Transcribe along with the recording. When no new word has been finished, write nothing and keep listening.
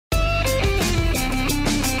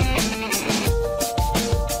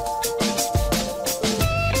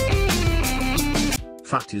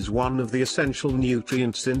Fat is one of the essential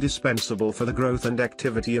nutrients indispensable for the growth and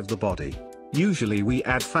activity of the body. Usually we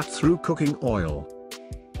add fat through cooking oil.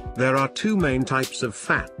 There are two main types of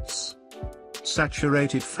fats.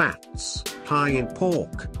 Saturated fats, high in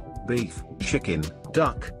pork, beef, chicken,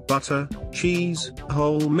 duck, butter, cheese,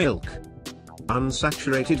 whole milk.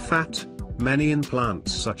 Unsaturated fat, many in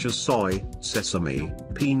plants such as soy, sesame,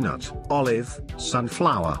 peanut, olive,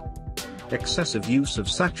 sunflower. Excessive use of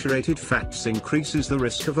saturated fats increases the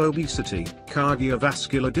risk of obesity,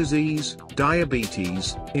 cardiovascular disease,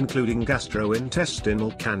 diabetes, including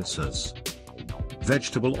gastrointestinal cancers.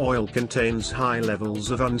 Vegetable oil contains high levels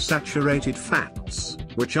of unsaturated fats,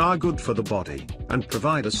 which are good for the body, and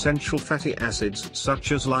provide essential fatty acids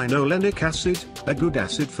such as linolenic acid, a good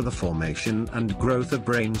acid for the formation and growth of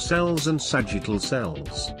brain cells and sagittal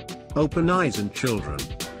cells. Open eyes in children.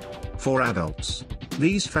 For adults,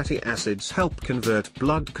 these fatty acids help convert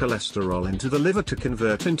blood cholesterol into the liver to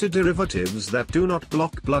convert into derivatives that do not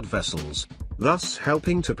block blood vessels, thus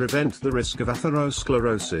helping to prevent the risk of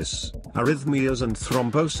atherosclerosis, arrhythmias and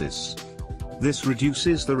thrombosis. This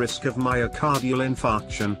reduces the risk of myocardial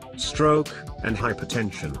infarction, stroke, and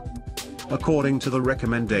hypertension. According to the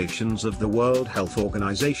recommendations of the World Health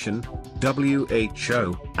Organization,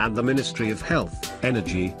 WHO, and the Ministry of Health,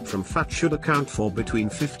 energy from fat should account for between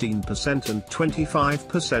 15% and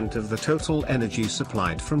 25% of the total energy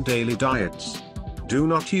supplied from daily diets. Do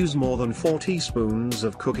not use more than 4 teaspoons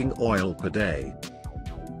of cooking oil per day.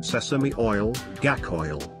 Sesame oil, yak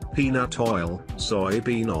oil, peanut oil,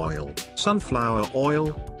 soybean oil, sunflower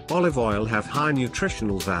oil, olive oil have high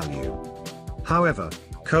nutritional value. However,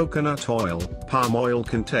 coconut oil, palm oil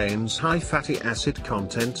contains high fatty acid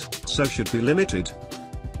content, so should be limited.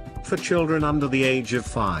 For children under the age of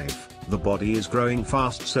 5, the body is growing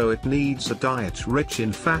fast, so it needs a diet rich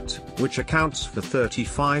in fat, which accounts for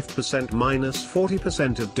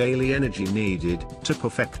 35%-40% of daily energy needed to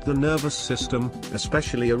perfect the nervous system,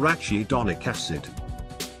 especially arachidonic acid.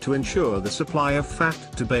 To ensure the supply of fat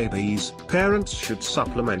to babies, parents should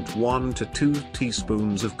supplement 1 to 2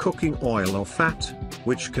 teaspoons of cooking oil or fat,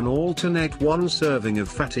 which can alternate 1 serving of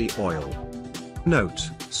fatty oil. Note,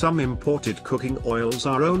 some imported cooking oils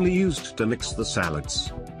are only used to mix the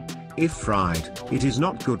salads. If fried, it is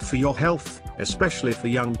not good for your health, especially for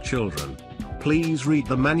young children. Please read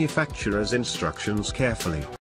the manufacturer's instructions carefully.